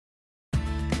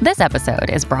This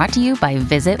episode is brought to you by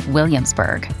Visit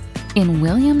Williamsburg. In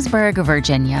Williamsburg,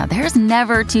 Virginia, there's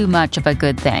never too much of a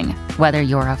good thing. Whether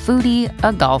you're a foodie,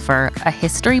 a golfer, a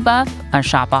history buff, a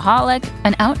shopaholic,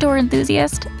 an outdoor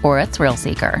enthusiast, or a thrill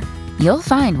seeker, you'll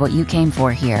find what you came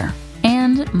for here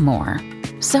and more.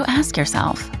 So ask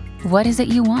yourself, what is it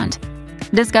you want?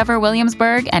 Discover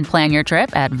Williamsburg and plan your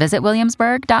trip at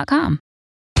visitwilliamsburg.com.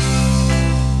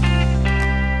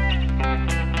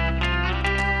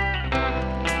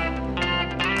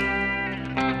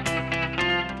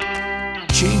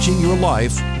 Changing your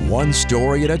life one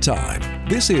story at a time.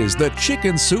 This is the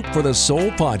Chicken Soup for the Soul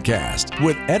podcast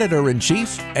with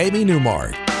Editor-in-Chief Amy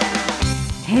Newmark.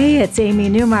 Hey, it's Amy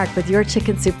Newmark with your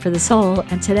Chicken Soup for the Soul,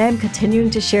 and today I'm continuing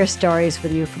to share stories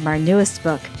with you from our newest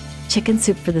book, Chicken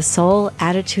Soup for the Soul,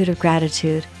 Attitude of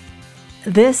Gratitude.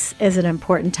 This is an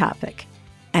important topic,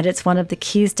 and it's one of the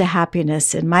keys to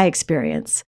happiness in my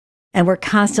experience. And we're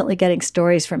constantly getting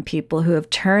stories from people who have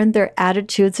turned their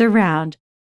attitudes around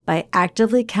by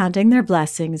actively counting their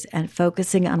blessings and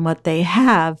focusing on what they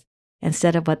have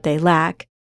instead of what they lack.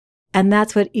 And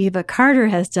that's what Eva Carter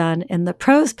has done in the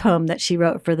prose poem that she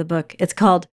wrote for the book. It's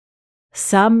called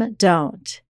Some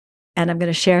Don't, and I'm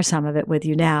going to share some of it with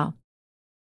you now.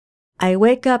 I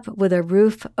wake up with a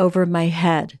roof over my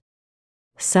head.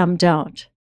 Some don't.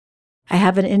 I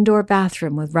have an indoor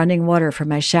bathroom with running water for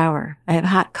my shower. I have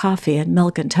hot coffee and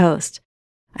milk and toast.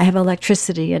 I have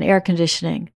electricity and air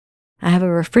conditioning. I have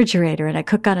a refrigerator and I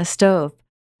cook on a stove.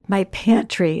 My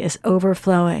pantry is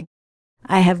overflowing.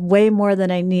 I have way more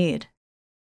than I need.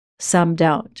 Some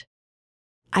don't.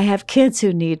 I have kids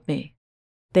who need me.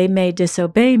 They may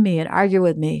disobey me and argue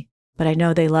with me, but I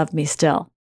know they love me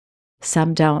still.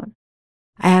 Some don't.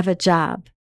 I have a job.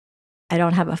 I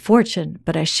don't have a fortune,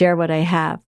 but I share what I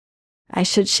have. I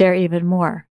should share even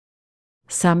more.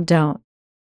 Some don't.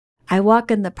 I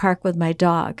walk in the park with my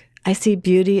dog. I see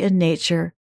beauty in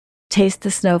nature, taste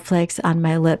the snowflakes on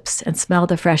my lips, and smell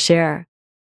the fresh air.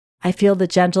 I feel the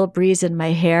gentle breeze in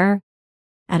my hair,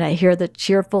 and I hear the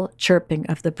cheerful chirping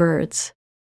of the birds.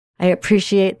 I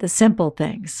appreciate the simple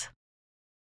things.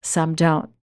 Some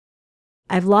don't.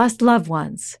 I've lost loved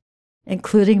ones,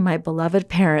 including my beloved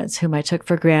parents whom I took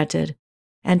for granted,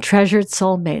 and treasured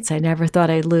soulmates I never thought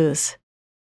I'd lose.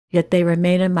 Yet they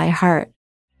remain in my heart.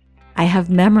 I have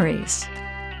memories.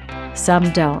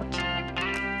 Some don't.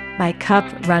 My cup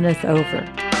runneth over.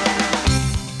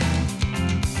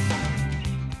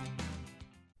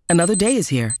 Another day is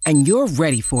here, and you're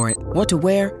ready for it. What to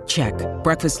wear? Check.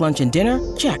 Breakfast, lunch, and dinner?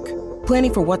 Check.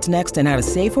 Planning for what's next and how to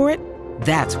save for it?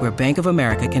 That's where Bank of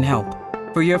America can help.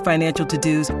 For your financial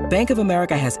to-dos, Bank of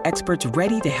America has experts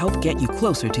ready to help get you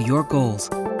closer to your goals.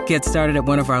 Get started at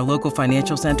one of our local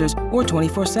financial centers or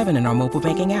 24/7 in our mobile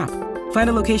banking app. Find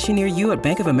a location near you at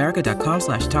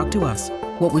bankofamerica.com/talktous.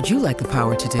 What would you like the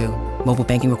power to do? Mobile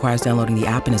banking requires downloading the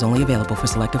app and is only available for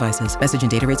select devices. Message and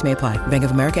data rates may apply. Bank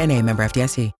of America N.A., member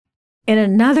FDIC. In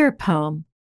another poem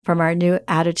from our new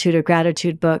Attitude of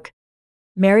Gratitude book,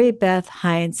 Mary Beth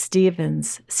Hines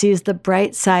Stevens sees the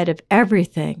bright side of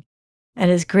everything and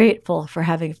is grateful for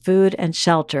having food and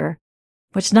shelter,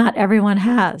 which not everyone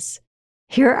has.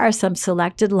 Here are some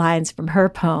selected lines from her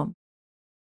poem.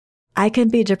 I can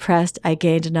be depressed I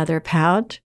gained another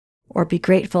pound, or be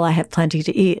grateful I have plenty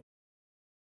to eat.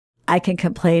 I can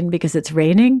complain because it's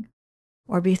raining,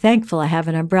 or be thankful I have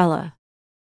an umbrella.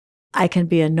 I can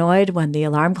be annoyed when the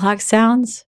alarm clock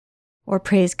sounds, or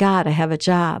praise God I have a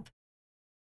job.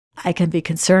 I can be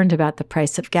concerned about the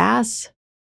price of gas,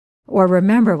 or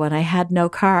remember when I had no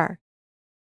car.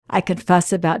 I can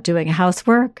fuss about doing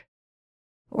housework,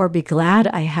 or be glad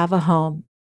I have a home.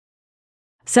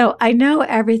 So I know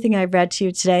everything I read to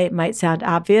you today might sound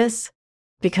obvious,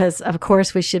 because of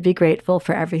course we should be grateful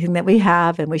for everything that we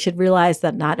have, and we should realize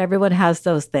that not everyone has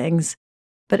those things.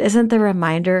 But isn't the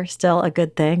reminder still a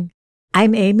good thing?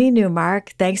 I'm Amy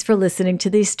Newmark. Thanks for listening to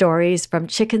these stories from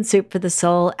Chicken Soup for the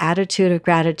Soul, Attitude of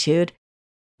Gratitude.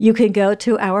 You can go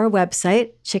to our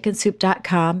website,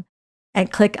 chickensoup.com,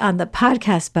 and click on the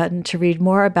podcast button to read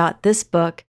more about this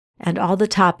book and all the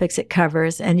topics it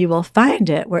covers, and you will find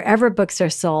it wherever books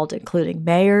are sold, including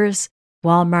Mayors,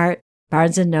 Walmart,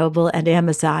 Barnes & Noble, and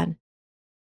Amazon.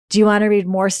 Do you want to read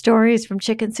more stories from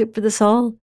Chicken Soup for the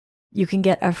Soul? You can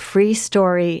get a free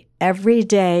story every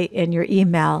day in your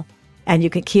email, and you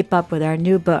can keep up with our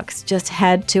new books. Just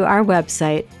head to our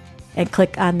website and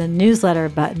click on the newsletter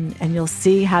button, and you'll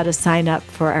see how to sign up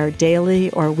for our daily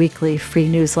or weekly free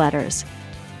newsletters.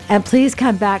 And please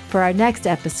come back for our next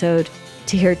episode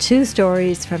to hear 2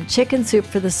 stories from Chicken Soup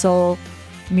for the Soul,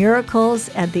 Miracles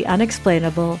and the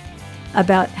Unexplainable,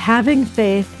 about having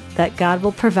faith that God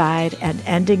will provide and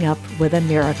ending up with a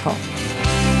miracle.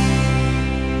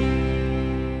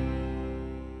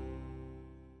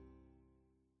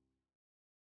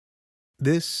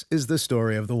 This is the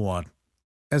story of the one.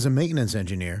 As a maintenance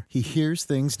engineer, he hears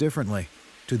things differently.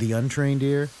 To the untrained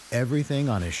ear, everything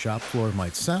on his shop floor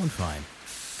might sound fine,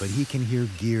 but he can hear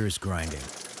gears grinding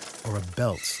or a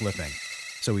belt slipping.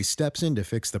 So he steps in to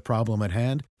fix the problem at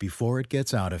hand before it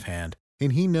gets out of hand.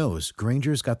 And he knows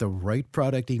Grainger's got the right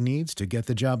product he needs to get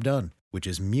the job done, which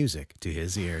is music to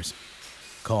his ears.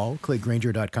 Call, click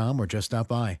Grainger.com, or just stop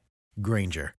by.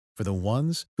 Grainger, for the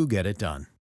ones who get it done.